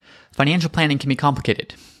Financial planning can be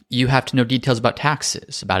complicated. You have to know details about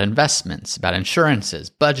taxes, about investments, about insurances,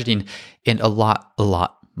 budgeting, and a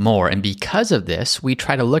lot more. And because of this, we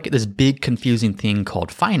try to look at this big confusing thing called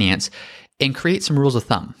finance and create some rules of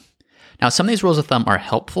thumb. Now, some of these rules of thumb are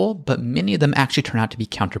helpful, but many of them actually turn out to be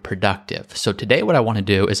counterproductive. So today what I want to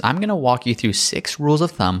do is I'm going to walk you through 6 rules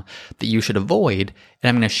of thumb that you should avoid, and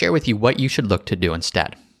I'm going to share with you what you should look to do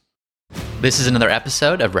instead. This is another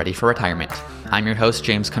episode of Ready for Retirement. I'm your host,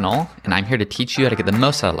 James Conole, and I'm here to teach you how to get the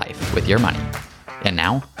most out of life with your money. And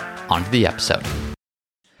now, on to the episode.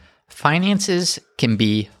 Finances can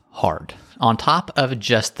be hard. On top of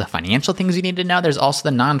just the financial things you need to know, there's also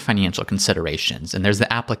the non-financial considerations. And there's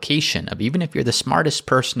the application of, even if you're the smartest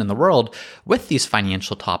person in the world with these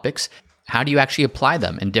financial topics, how do you actually apply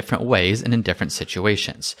them in different ways and in different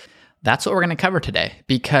situations? That's what we're going to cover today,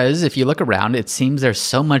 because if you look around, it seems there's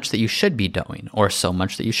so much that you should be doing or so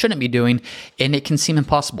much that you shouldn't be doing, and it can seem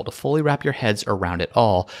impossible to fully wrap your heads around it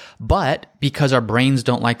all. But because our brains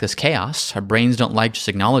don't like this chaos, our brains don't like just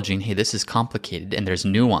acknowledging, hey, this is complicated and there's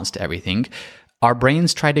nuance to everything, our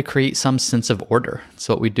brains try to create some sense of order. It's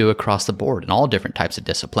what we do across the board in all different types of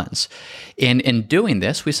disciplines. And in doing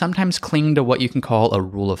this, we sometimes cling to what you can call a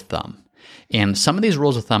rule of thumb. And some of these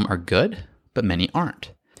rules of thumb are good, but many aren't.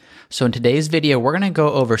 So in today's video, we're going to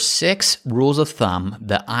go over 6 rules of thumb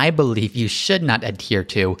that I believe you should not adhere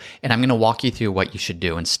to, and I'm going to walk you through what you should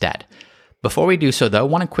do instead. Before we do so, though, I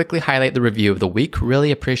want to quickly highlight the review of the week. Really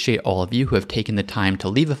appreciate all of you who have taken the time to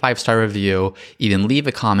leave a 5-star review, even leave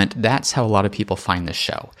a comment. That's how a lot of people find this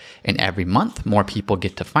show. And every month, more people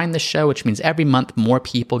get to find this show, which means every month, more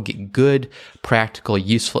people get good, practical,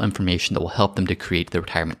 useful information that will help them to create the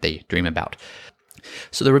retirement they dream about.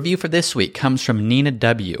 So the review for this week comes from Nina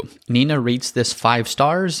W. Nina rates this 5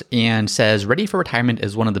 stars and says, Ready for Retirement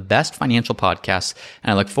is one of the best financial podcasts,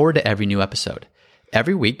 and I look forward to every new episode.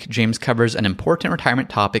 Every week, James covers an important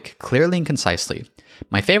retirement topic clearly and concisely.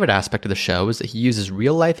 My favorite aspect of the show is that he uses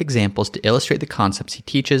real-life examples to illustrate the concepts he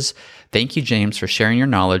teaches. Thank you, James, for sharing your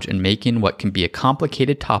knowledge and making what can be a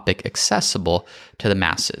complicated topic accessible to the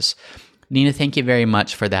masses. Nina, thank you very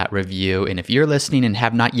much for that review. And if you're listening and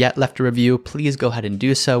have not yet left a review, please go ahead and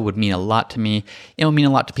do so. It would mean a lot to me. It will mean a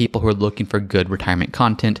lot to people who are looking for good retirement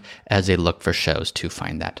content as they look for shows to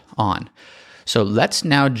find that on. So let's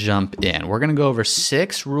now jump in. We're going to go over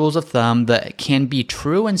 6 rules of thumb that can be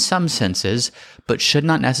true in some senses, but should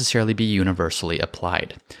not necessarily be universally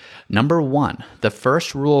applied. Number 1, the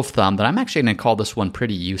first rule of thumb that I'm actually going to call this one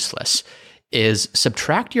pretty useless is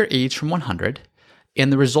subtract your age from 100. And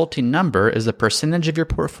the resulting number is the percentage of your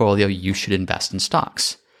portfolio you should invest in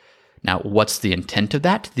stocks. Now, what's the intent of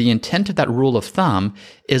that? The intent of that rule of thumb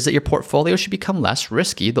is that your portfolio should become less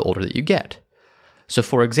risky the older that you get. So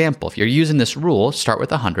for example, if you're using this rule, start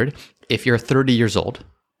with 100. If you're 30 years old,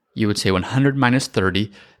 you would say 100 minus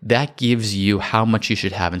 30, that gives you how much you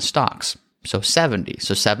should have in stocks. So 70.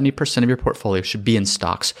 So 70% of your portfolio should be in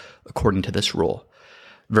stocks according to this rule.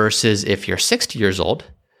 Versus if you're 60 years old,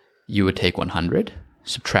 you would take 100,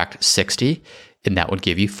 subtract 60, and that would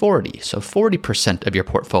give you 40. So 40% of your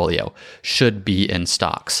portfolio should be in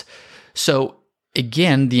stocks. So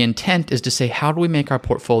again, the intent is to say, how do we make our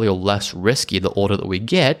portfolio less risky the older that we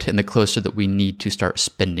get and the closer that we need to start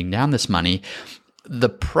spending down this money? The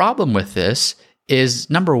problem with this is,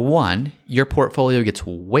 number 1, your portfolio gets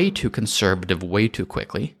way too conservative way too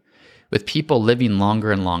quickly, with people living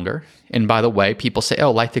longer and longer. And by the way, people say,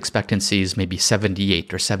 oh, life expectancy is maybe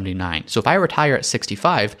 78 or 79. So if I retire at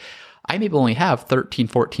 65, I maybe only have 13,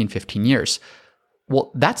 14, 15 years.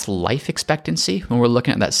 Well, that's life expectancy. When we're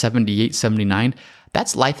looking at that 78, 79,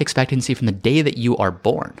 that's life expectancy from the day that you are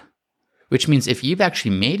born, which means if you've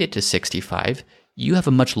actually made it to 65, you have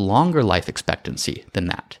a much longer life expectancy than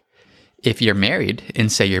that. If you're married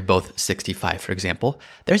and say you're both 65, for example,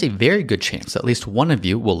 there's a very good chance that at least one of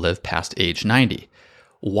you will live past age 90.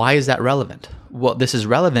 Why is that relevant? Well, this is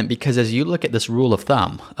relevant because as you look at this rule of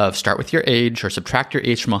thumb of start with your age or subtract your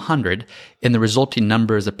age from 100, and the resulting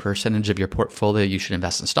number is the percentage of your portfolio you should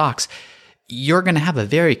invest in stocks, you're going to have a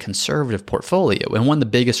very conservative portfolio. And one of the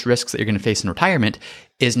biggest risks that you're going to face in retirement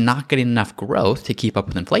is not getting enough growth to keep up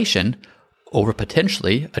with inflation over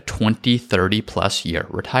potentially a 20, 30 plus year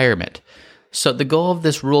retirement. So the goal of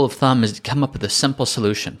this rule of thumb is to come up with a simple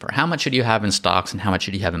solution for how much should you have in stocks and how much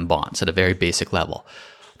should you have in bonds at a very basic level.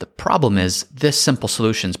 The problem is this simple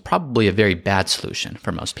solution is probably a very bad solution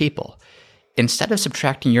for most people. Instead of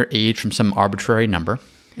subtracting your age from some arbitrary number,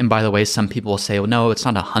 and by the way, some people will say, well, no, it's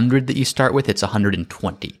not 100 that you start with, it's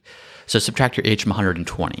 120. So subtract your age from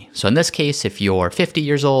 120. So in this case, if you're 50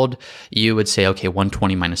 years old, you would say, okay,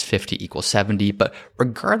 120 minus 50 equals 70. But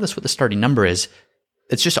regardless what the starting number is,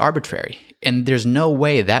 It's just arbitrary. And there's no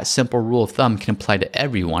way that simple rule of thumb can apply to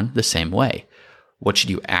everyone the same way. What should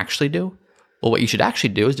you actually do? Well, what you should actually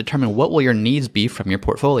do is determine what will your needs be from your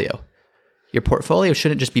portfolio. Your portfolio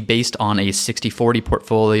shouldn't just be based on a 60-40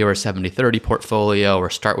 portfolio or a 70-30 portfolio or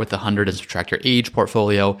start with 100 and subtract your age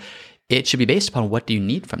portfolio. It should be based upon what do you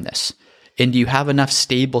need from this? And do you have enough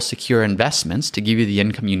stable, secure investments to give you the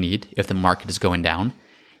income you need if the market is going down?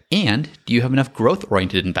 And do you have enough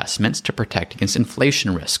growth-oriented investments to protect against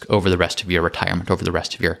inflation risk over the rest of your retirement, over the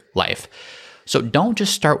rest of your life? So don't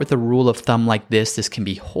just start with a rule of thumb like this. This can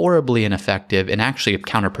be horribly ineffective and actually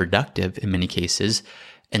counterproductive in many cases.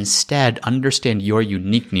 Instead, understand your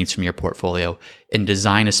unique needs from your portfolio and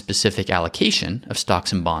design a specific allocation of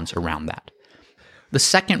stocks and bonds around that. The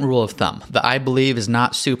second rule of thumb that I believe is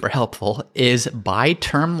not super helpful is buy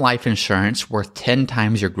term life insurance worth 10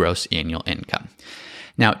 times your gross annual income.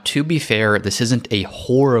 Now, to be fair, this isn't a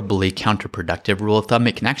horribly counterproductive rule of thumb.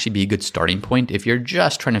 It can actually be a good starting point if you're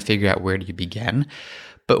just trying to figure out where do you begin.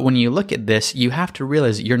 But when you look at this, you have to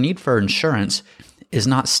realize your need for insurance is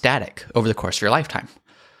not static over the course of your lifetime.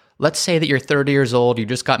 Let's say that you're 30 years old, you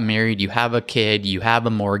just got married, you have a kid, you have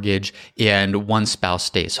a mortgage, and one spouse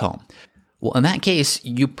stays home. Well, in that case,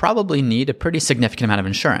 you probably need a pretty significant amount of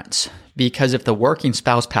insurance because if the working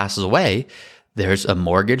spouse passes away, there's a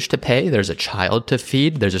mortgage to pay, there's a child to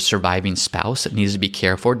feed, there's a surviving spouse that needs to be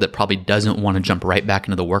cared for that probably doesn't want to jump right back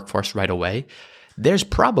into the workforce right away. There's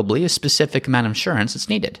probably a specific amount of insurance that's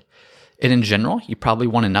needed. And in general, you probably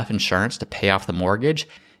want enough insurance to pay off the mortgage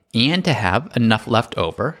and to have enough left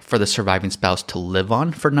over for the surviving spouse to live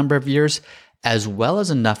on for a number of years, as well as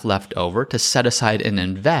enough left over to set aside and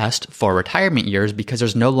invest for retirement years because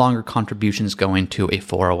there's no longer contributions going to a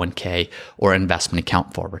 401k or investment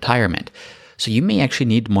account for retirement. So you may actually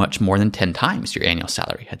need much more than 10 times your annual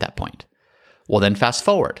salary at that point. Well, then fast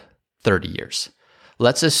forward 30 years.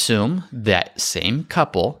 Let's assume that same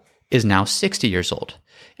couple is now 60 years old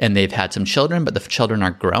and they've had some children, but the children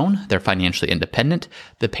are grown, they're financially independent,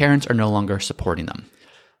 the parents are no longer supporting them.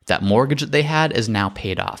 That mortgage that they had is now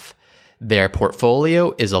paid off. Their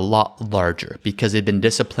portfolio is a lot larger because they've been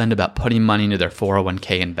disciplined about putting money into their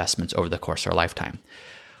 401k investments over the course of their lifetime.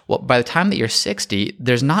 Well, by the time that you're 60,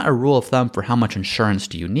 there's not a rule of thumb for how much insurance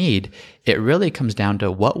do you need. It really comes down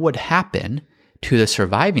to what would happen to the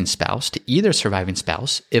surviving spouse, to either surviving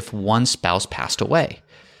spouse, if one spouse passed away.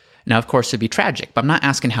 Now, of course, it'd be tragic, but I'm not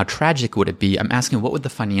asking how tragic would it be. I'm asking what would the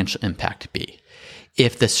financial impact be?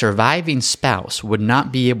 If the surviving spouse would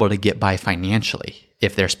not be able to get by financially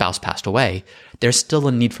if their spouse passed away, there's still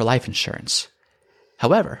a need for life insurance.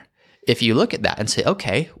 However, if you look at that and say,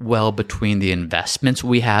 okay, well, between the investments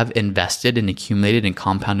we have invested and accumulated and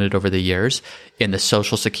compounded over the years, and the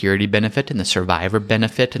Social Security benefit and the survivor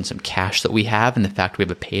benefit and some cash that we have and the fact we have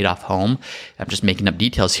a paid off home, I'm just making up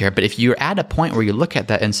details here, but if you're at a point where you look at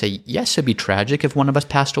that and say, yes, it'd be tragic if one of us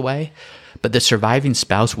passed away, but the surviving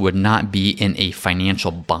spouse would not be in a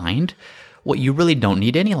financial bind, well, you really don't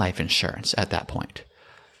need any life insurance at that point.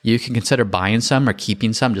 You can consider buying some or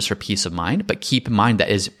keeping some just for peace of mind, but keep in mind that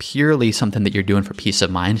is purely something that you're doing for peace of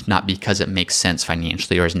mind, not because it makes sense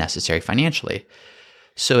financially or is necessary financially.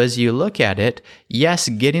 So as you look at it, yes,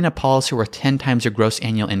 getting a policy worth 10 times your gross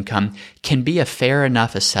annual income can be a fair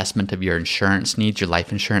enough assessment of your insurance needs, your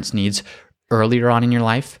life insurance needs earlier on in your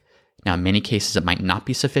life. Now, in many cases, it might not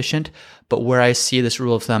be sufficient, but where I see this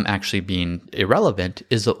rule of thumb actually being irrelevant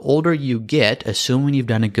is the older you get, assuming you've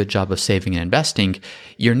done a good job of saving and investing,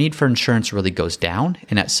 your need for insurance really goes down,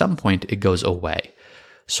 and at some point, it goes away.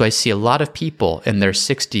 So I see a lot of people in their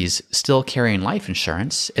 60s still carrying life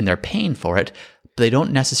insurance, and they're paying for it, but they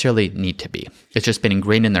don't necessarily need to be. It's just been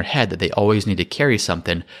ingrained in their head that they always need to carry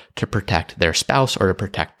something to protect their spouse or to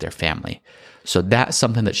protect their family. So that's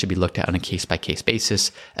something that should be looked at on a case-by-case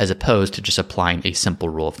basis as opposed to just applying a simple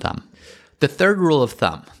rule of thumb. The third rule of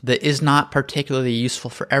thumb that is not particularly useful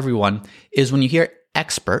for everyone is when you hear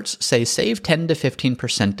experts say save 10 to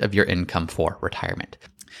 15% of your income for retirement.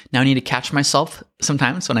 Now, I need to catch myself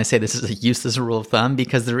sometimes when I say this is a useless rule of thumb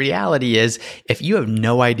because the reality is if you have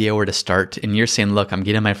no idea where to start and you're saying, look, I'm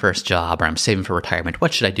getting my first job or I'm saving for retirement,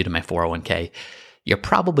 what should I do to my 401k? You're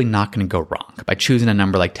probably not going to go wrong by choosing a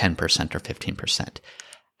number like 10% or 15%.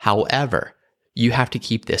 However, you have to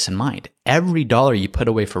keep this in mind. Every dollar you put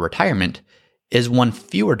away for retirement is one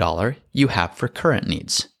fewer dollar you have for current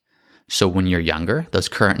needs. So when you're younger, those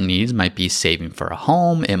current needs might be saving for a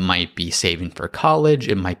home, it might be saving for college,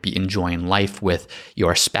 it might be enjoying life with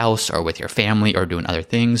your spouse or with your family or doing other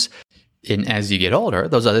things. And as you get older,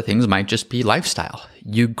 those other things might just be lifestyle.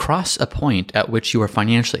 You cross a point at which you are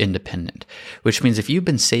financially independent, which means if you've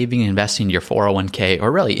been saving and investing in your 401k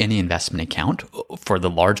or really any investment account for the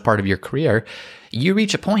large part of your career, you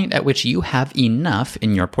reach a point at which you have enough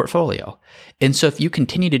in your portfolio. And so if you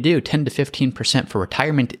continue to do 10 to 15% for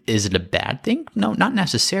retirement, is it a bad thing? No, not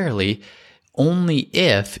necessarily, only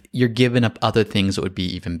if you're giving up other things that would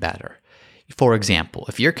be even better. For example,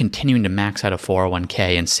 if you're continuing to max out a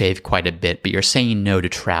 401k and save quite a bit, but you're saying no to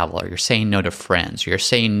travel, or you're saying no to friends, or you're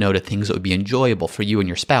saying no to things that would be enjoyable for you and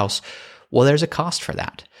your spouse, well, there's a cost for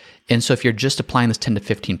that. And so if you're just applying this 10 to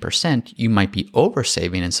 15%, you might be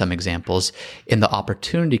oversaving in some examples, and the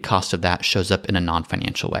opportunity cost of that shows up in a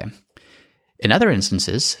non-financial way. In other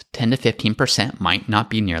instances, 10 to 15% might not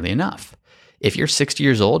be nearly enough. If you're 60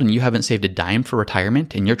 years old and you haven't saved a dime for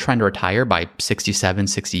retirement and you're trying to retire by 67,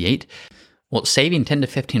 68, well, saving 10 to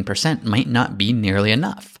 15% might not be nearly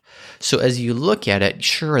enough. So as you look at it,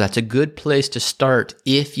 sure, that's a good place to start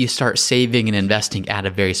if you start saving and investing at a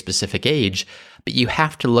very specific age, but you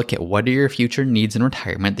have to look at what are your future needs in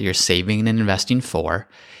retirement that you're saving and investing for,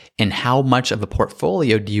 and how much of a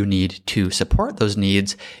portfolio do you need to support those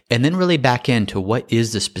needs, and then really back into what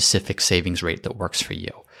is the specific savings rate that works for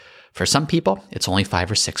you. For some people, it's only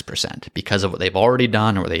 5 or 6% because of what they've already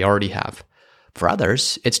done or what they already have. For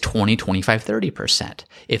others, it's 20, 25, 30%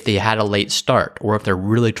 if they had a late start or if they're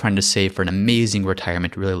really trying to save for an amazing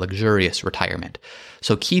retirement, really luxurious retirement.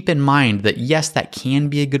 So keep in mind that yes, that can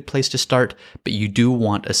be a good place to start, but you do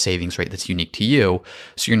want a savings rate that's unique to you.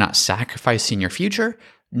 So you're not sacrificing your future,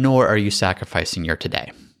 nor are you sacrificing your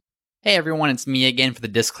today. Hey everyone, it's me again for the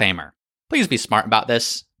disclaimer. Please be smart about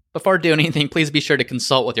this. Before doing anything, please be sure to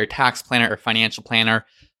consult with your tax planner or financial planner.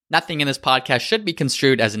 Nothing in this podcast should be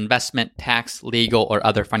construed as investment, tax, legal, or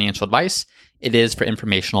other financial advice. It is for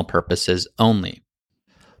informational purposes only.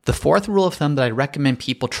 The fourth rule of thumb that I recommend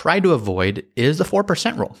people try to avoid is the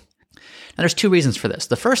 4% rule. Now, there's two reasons for this.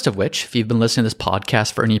 The first of which, if you've been listening to this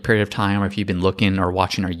podcast for any period of time, or if you've been looking or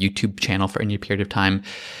watching our YouTube channel for any period of time,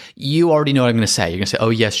 you already know what I'm going to say. You're going to say, oh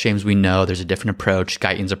yes, James, we know there's a different approach,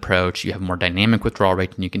 Guyton's approach. You have a more dynamic withdrawal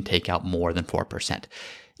rate and you can take out more than 4%.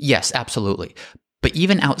 Yes, absolutely. But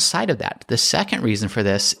even outside of that, the second reason for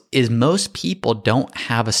this is most people don't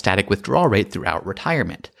have a static withdrawal rate throughout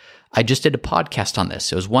retirement. I just did a podcast on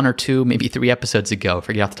this. It was 1 or 2, maybe 3 episodes ago, I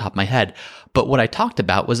forget off the top of my head. But what I talked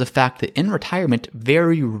about was the fact that in retirement,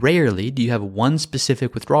 very rarely do you have one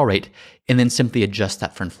specific withdrawal rate and then simply adjust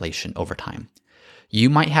that for inflation over time.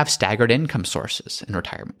 You might have staggered income sources in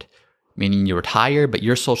retirement, meaning you retire, but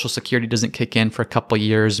your Social Security doesn't kick in for a couple of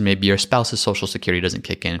years. Maybe your spouse's Social Security doesn't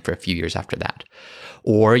kick in for a few years after that.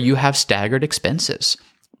 Or you have staggered expenses.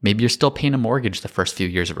 Maybe you're still paying a mortgage the first few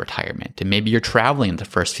years of retirement, and maybe you're traveling the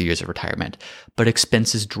first few years of retirement, but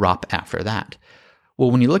expenses drop after that. Well,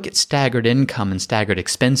 when you look at staggered income and staggered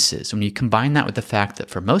expenses, when you combine that with the fact that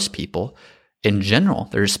for most people, in general,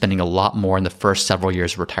 they're spending a lot more in the first several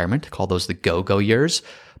years of retirement, call those the go-go years,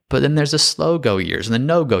 but then there's the slow-go years and the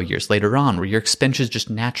no-go years later on where your expenses just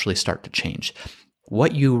naturally start to change.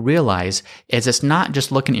 What you realize is it's not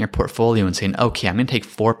just looking at your portfolio and saying, okay, I'm going to take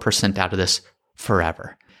 4% out of this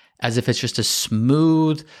forever, as if it's just a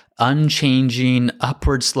smooth, unchanging,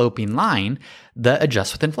 upward sloping line that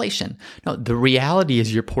adjusts with inflation. No, the reality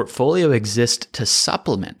is your portfolio exists to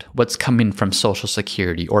supplement what's coming from Social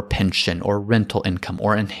Security or pension or rental income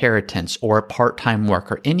or inheritance or part-time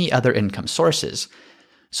work or any other income sources.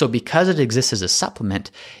 So because it exists as a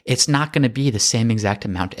supplement, it's not going to be the same exact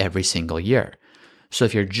amount every single year. So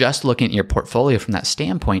if you're just looking at your portfolio from that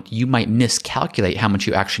standpoint, you might miscalculate how much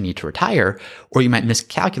you actually need to retire, or you might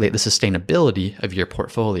miscalculate the sustainability of your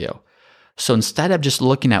portfolio. So instead of just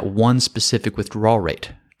looking at one specific withdrawal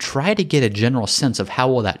rate, try to get a general sense of how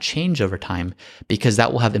will that change over time, because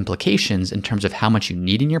that will have implications in terms of how much you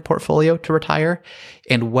need in your portfolio to retire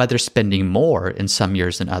and whether spending more in some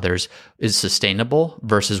years than others is sustainable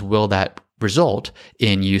versus will that result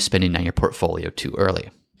in you spending on your portfolio too early.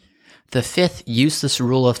 The fifth useless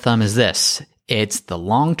rule of thumb is this. It's the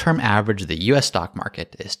long-term average of the US stock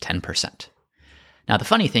market is 10%. Now, the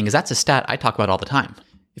funny thing is that's a stat I talk about all the time.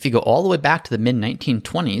 If you go all the way back to the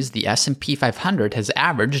mid-1920s, the S&P 500 has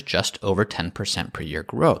averaged just over 10% per year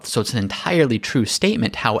growth. So it's an entirely true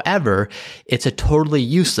statement. However, it's a totally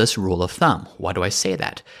useless rule of thumb. Why do I say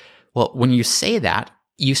that? Well, when you say that,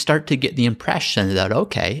 you start to get the impression that,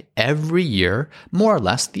 okay, every year, more or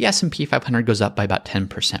less, the S&P 500 goes up by about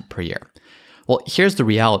 10% per year. Well, here's the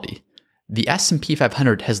reality. The S&P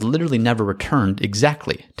 500 has literally never returned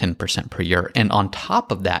exactly 10% per year. And on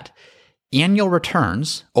top of that, annual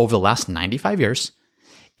returns over the last 95 years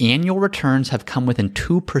annual returns have come within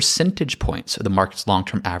 2 percentage points of the market's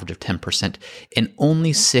long-term average of 10% in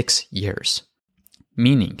only 6 years.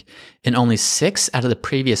 Meaning, in only 6 out of the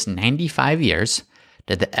previous 95 years,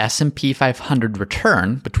 did the S&P 500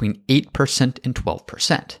 return between 8% and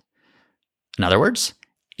 12%. In other words,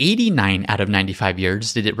 89 out of 95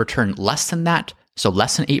 years did it return less than that, so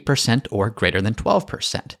less than 8% or greater than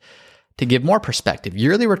 12%. To give more perspective,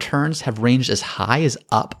 yearly returns have ranged as high as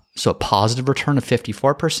up, so a positive return of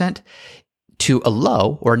 54%, to a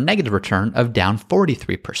low or negative return of down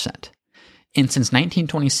 43%. And since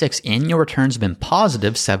 1926, annual returns have been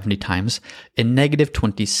positive 70 times and negative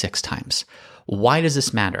 26 times. Why does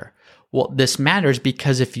this matter? Well, this matters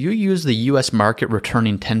because if you use the US market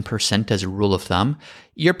returning 10% as a rule of thumb,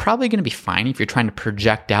 you're probably going to be fine if you're trying to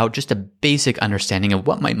project out just a basic understanding of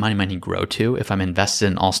what might my money grow to if I'm invested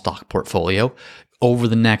in an all stock portfolio over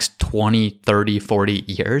the next 20, 30, 40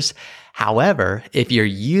 years. However, if you're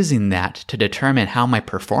using that to determine how am I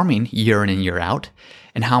performing year in and year out,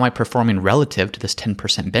 and how am I performing relative to this 10%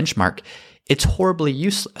 benchmark, it's horribly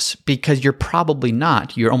useless because you're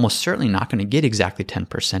almost certainly not going to get exactly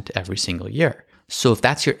 10% every single year. So if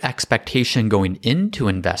that's your expectation going into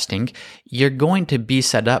investing, you're going to be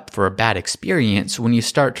set up for a bad experience when you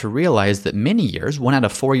start to realize that many years, 1 out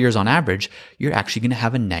of 4 years on average, you're actually going to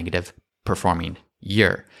have a negative performing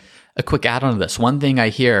year. A quick add-on to this. One thing I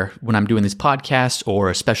hear when I'm doing these podcasts or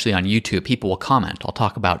especially on YouTube, people will comment. I'll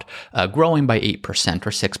talk about growing by 8% or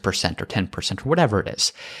 6% or 10% or whatever it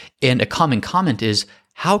is. And a common comment is,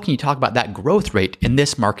 how can you talk about that growth rate in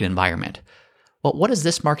this market environment? Well, what does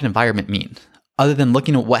this market environment mean? Other than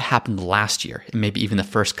looking at what happened last year and maybe even the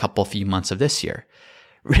first few months of this year.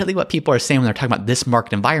 Really what people are saying when they're talking about this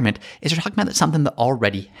market environment is they're talking about something that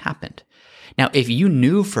already happened. Now, if you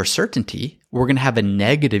knew for certainty we're going to have a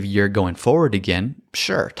negative year going forward again,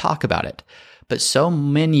 sure, talk about it. But so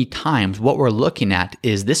many times what we're looking at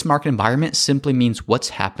is this market environment simply means what's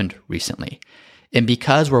happened recently. And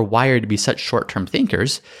because we're wired to be such short-term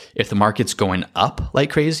thinkers, if the market's going up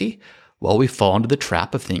like crazy, well, we fall into the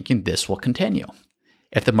trap of thinking this will continue.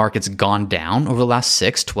 If the market's gone down over the last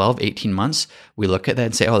 6, 12, 18 months, we look at that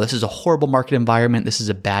and say, oh, this is a horrible market environment. This is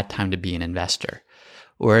a bad time to be an investor.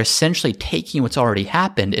 We're essentially taking what's already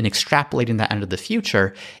happened and extrapolating that into the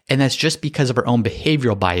future. And that's just because of our own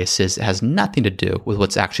behavioral biases. It has nothing to do with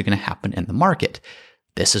what's actually going to happen in the market.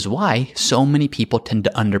 This is why so many people tend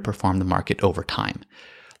to underperform the market over time.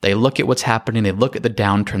 They look at what's happening, they look at the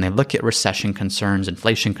downturn, they look at recession concerns,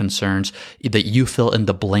 inflation concerns, that you fill in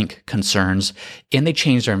the blank concerns, and they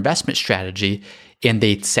change their investment strategy. And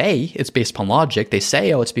they say it's based upon logic. They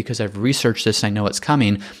say, oh, it's because I've researched this and I know it's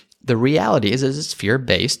coming. The reality is it's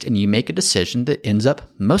fear-based, and you make a decision that ends up,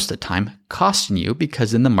 most of the time, costing you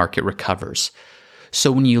because then the market recovers.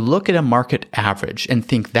 So when you look at a market average and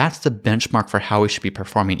think that's the benchmark for how we should be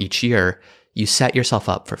performing each year, you set yourself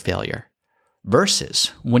up for failure.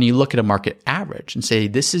 Versus when you look at a market average and say,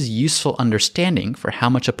 this is useful understanding for how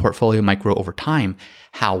much a portfolio might grow over time.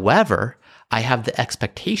 However, I have the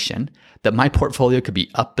expectation that my portfolio could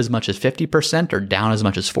be up as much as 50% or down as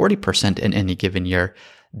much as 40% in any given year.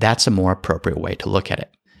 That's a more appropriate way to look at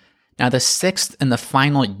it. Now, the sixth and the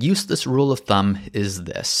final useless rule of thumb is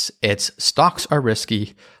this. It's stocks are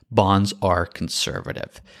risky, bonds are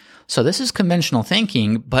conservative. So this is conventional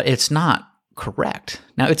thinking, but it's not correct.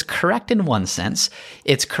 Now, it's correct in one sense.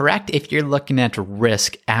 It's correct if you're looking at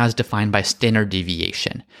risk as defined by standard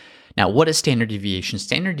deviation. Now, what is standard deviation?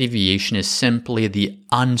 Standard deviation is simply the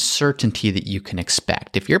uncertainty that you can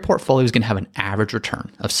expect. If your portfolio is going to have an average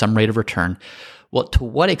return of some rate of return, well, to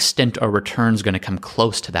what extent are returns going to come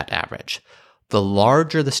close to that average? The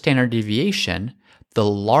larger the standard deviation, the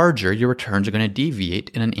larger your returns are going to deviate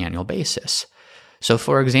in an annual basis. So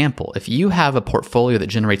for example, if you have a portfolio that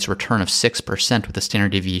generates a return of 6% with a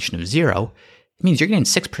standard deviation of 0, it means you're getting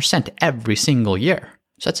 6% every single year.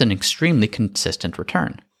 So that's an extremely consistent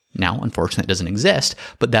return. Now, unfortunately, it doesn't exist,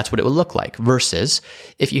 but that's what it would look like. Versus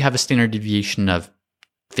if you have a standard deviation of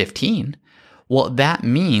 15, well, that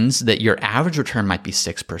means that your average return might be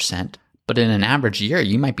 6%, but in an average year,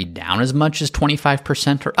 you might be down as much as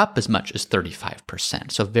 25% or up as much as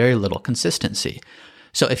 35%. So very little consistency.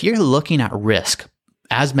 So if you're looking at risk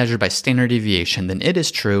as measured by standard deviation, then it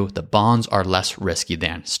is true that bonds are less risky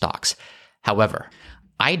than stocks. However,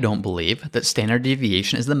 I don't believe that standard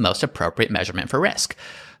deviation is the most appropriate measurement for risk.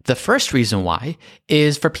 The first reason why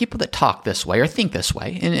is for people that talk this way or think this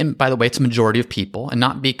way, and by the way, it's a majority of people, and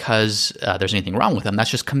not because there's anything wrong with them, that's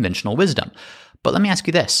just conventional wisdom. But let me ask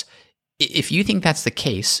you this. If you think that's the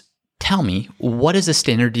case, tell me, what is the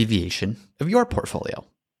standard deviation of your portfolio?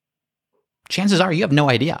 chances are you have no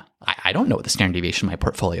idea. I don't know what the standard deviation of my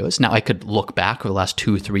portfolio is. Now, I could look back over the last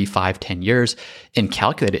 2, 3, 5, 10 years and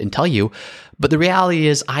calculate it and tell you, but the reality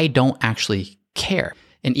is I don't actually care.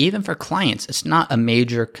 And even for clients, it's not a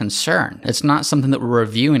major concern. It's not something that we're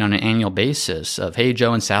reviewing on an annual basis of, hey,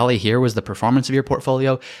 Joe and Sally, here was the performance of your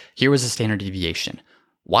portfolio. Here was the standard deviation.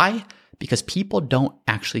 Why? Because people don't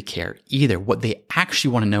actually care either. What they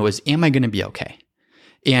actually want to know is, am I going to be okay?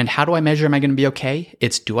 And how do I measure am I going to be okay?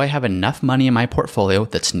 It's, do I have enough money in my portfolio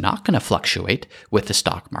that's not going to fluctuate with the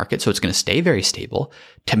stock market, so it's going to stay very stable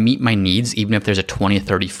to meet my needs, even if there's a 20,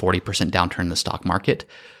 30, 40% downturn in the stock market?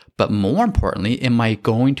 But more importantly, am I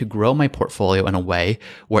going to grow my portfolio in a way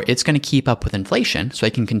where it's going to keep up with inflation so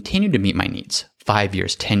I can continue to meet my needs 5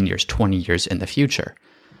 years, 10 years, 20 years in the future?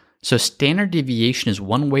 So standard deviation is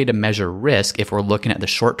one way to measure risk if we're looking at the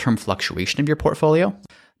short-term fluctuation of your portfolio.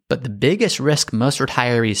 But the biggest risk most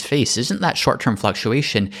retirees face isn't that short-term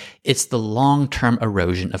fluctuation, it's the long-term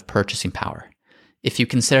erosion of purchasing power. If you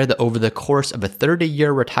consider that over the course of a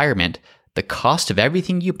 30-year retirement, the cost of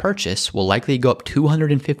everything you purchase will likely go up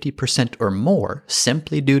 250% or more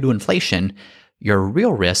simply due to inflation, your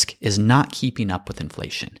real risk is not keeping up with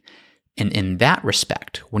inflation. And in that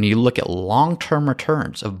respect, when you look at long-term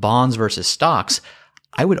returns of bonds versus stocks,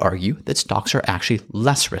 I would argue that stocks are actually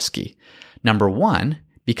less risky. Number one,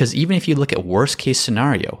 because even if you look at worst case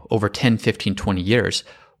scenario over 10, 15, 20 years,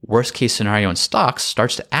 worst case scenario in stocks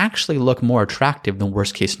starts to actually look more attractive than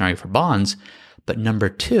worst case scenario for bonds. But number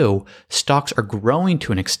two, stocks are growing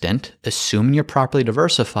to an extent, assuming you're properly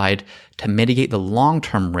diversified, to mitigate the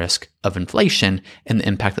long-term risk of inflation and the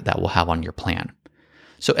impact that that will have on your plan.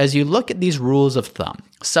 So as you look at these rules of thumb,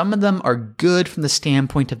 some of them are good from the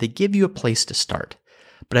standpoint of they give you a place to start.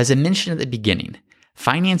 But as I mentioned at the beginning,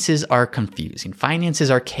 finances are confusing. Finances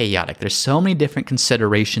are chaotic. There's so many different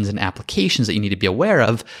considerations and applications that you need to be aware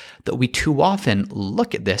of that we too often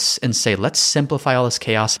look at this and say, let's simplify all this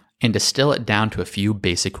chaos and distill it down to a few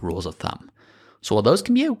basic rules of thumb. So while those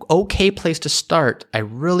can be an okay place to start, I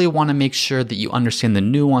really want to make sure that you understand the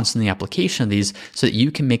nuance and the application of these so that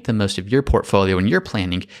you can make the most of your portfolio and your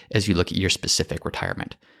planning as you look at your specific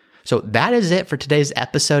retirement. So that is it for today's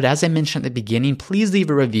episode. As I mentioned at the beginning, please leave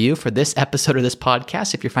a review for this episode of this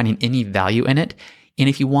podcast if you're finding any value in it. And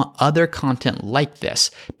if you want other content like this,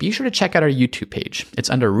 be sure to check out our YouTube page. It's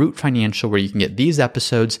under Root Financial, where you can get these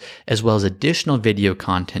episodes as well as additional video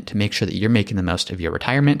content to make sure that you're making the most of your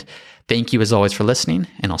retirement. Thank you as always for listening,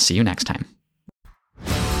 and I'll see you next time.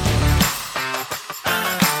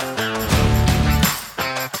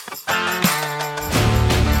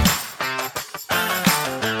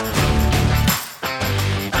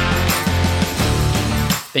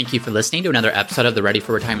 Thank you for listening to another episode of the Ready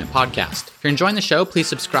for Retirement podcast. If you're enjoying the show, please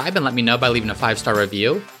subscribe and let me know by leaving a 5-star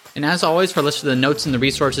review. And as always, for a list of the notes and the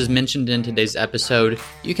resources mentioned in today's episode,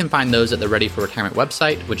 you can find those at the Ready for Retirement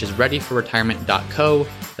website, which is readyforretirement.co.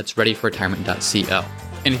 That's readyforretirement.co.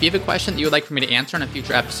 And if you have a question that you would like for me to answer in a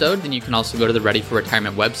future episode, then you can also go to the Ready for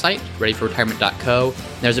Retirement website, readyforretirement.co.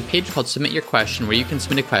 There's a page called Submit Your Question where you can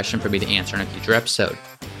submit a question for me to answer in a future episode.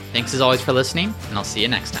 Thanks as always for listening, and I'll see you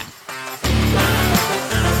next time.